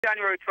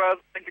January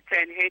 12,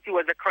 2010, Haiti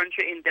was a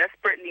country in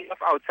desperate need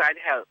of outside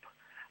help.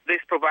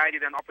 This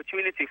provided an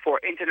opportunity for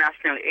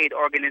international aid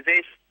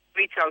organizations to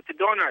reach out to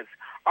donors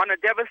on a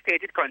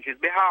devastated country's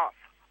behalf.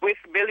 With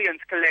billions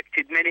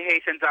collected, many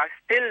Haitians are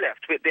still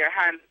left with their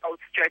hands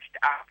outstretched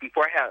asking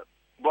for help.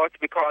 But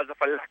because of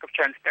a lack of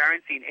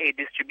transparency in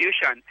aid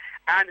distribution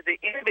and the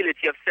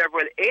inability of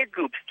several aid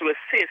groups to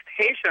assist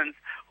Haitians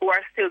who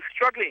are still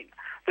struggling,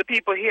 the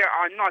people here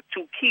are not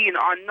too keen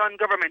on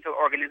non-governmental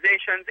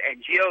organizations,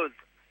 NGOs.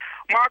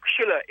 Mark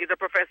Schuller is a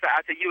professor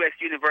at a U.S.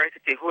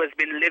 university who has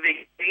been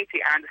living in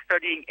Haiti and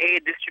studying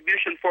aid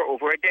distribution for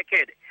over a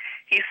decade.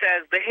 He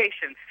says the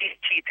Haitians feel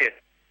cheated.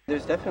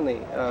 There's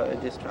definitely a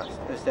distrust.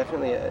 There's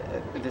definitely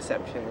a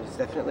deception. There's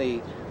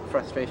definitely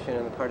frustration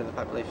on the part of the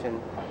population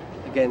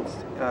against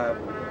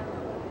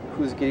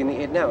who's getting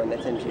the aid now, and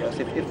that's NGOs.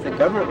 If the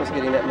government was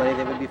getting that money,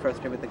 they would be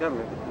frustrated with the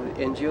government. But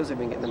the NGOs have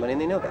been getting the money,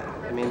 and they know that.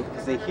 I mean,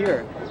 because they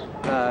hear,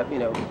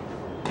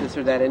 this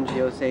or that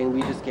NGO saying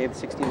we just gave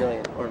 60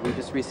 million, or we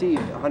just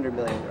received 100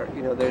 million,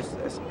 or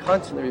there's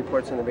constantly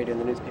reports on the radio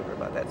and the newspaper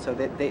about that. So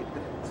the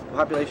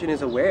population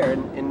is aware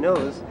and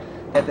knows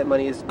that that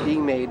money is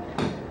being made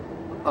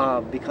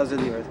because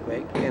of the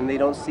earthquake, and they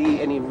don't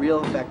see any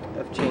real effect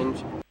of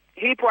change.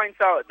 He points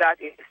out that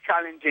it is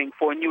challenging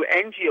for new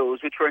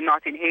NGOs which were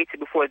not in Haiti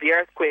before the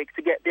earthquake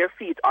to get their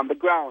feet on the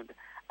ground,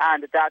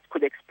 and that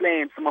could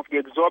explain some of the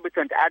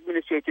exorbitant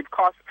administrative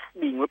costs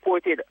being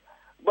reported.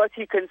 But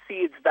he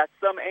concedes that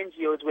some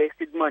NGOs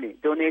wasted money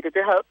donated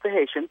to help the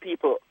Haitian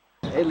people.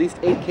 At least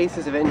 8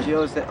 cases of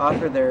NGOs that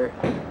offer their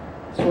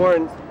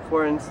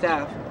foreign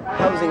staff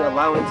housing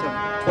allowance of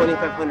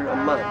 $2,500 a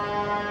month.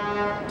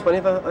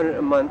 $2,500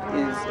 a month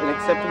is an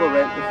acceptable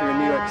rent if you're in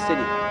New York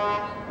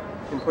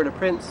City. In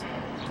Port-au-Prince,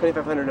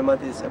 $2,500 a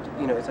month is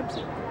it's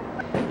absurd.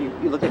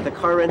 You look at the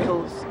car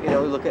rentals, you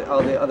look at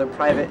all the other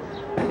private,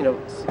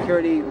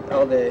 security,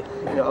 all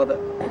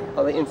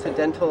the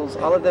incidentals.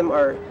 All of them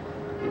are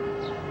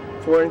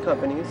foreign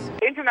companies.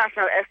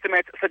 International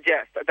estimates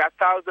suggest that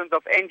thousands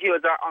of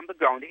NGOs are on the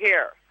ground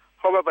here.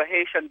 However,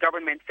 Haitian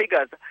government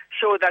figures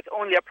show that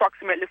only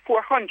approximately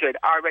 400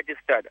 are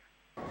registered.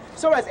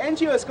 So as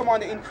NGOs come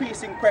under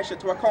increasing pressure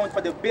to account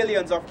for the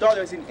billions of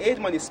dollars in aid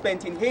money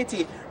spent in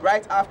Haiti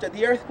right after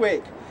the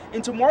earthquake,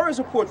 in tomorrow's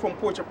report from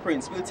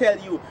Port-au-Prince, we'll tell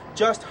you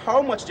just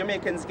how much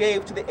Jamaicans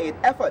gave to the aid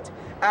effort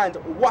and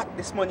what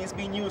this money is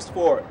being used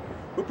for.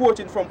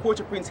 Reporting from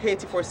Port-au-Prince,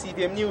 Haiti for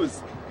CVM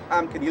News,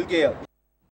 I'm Kaneal Gayle.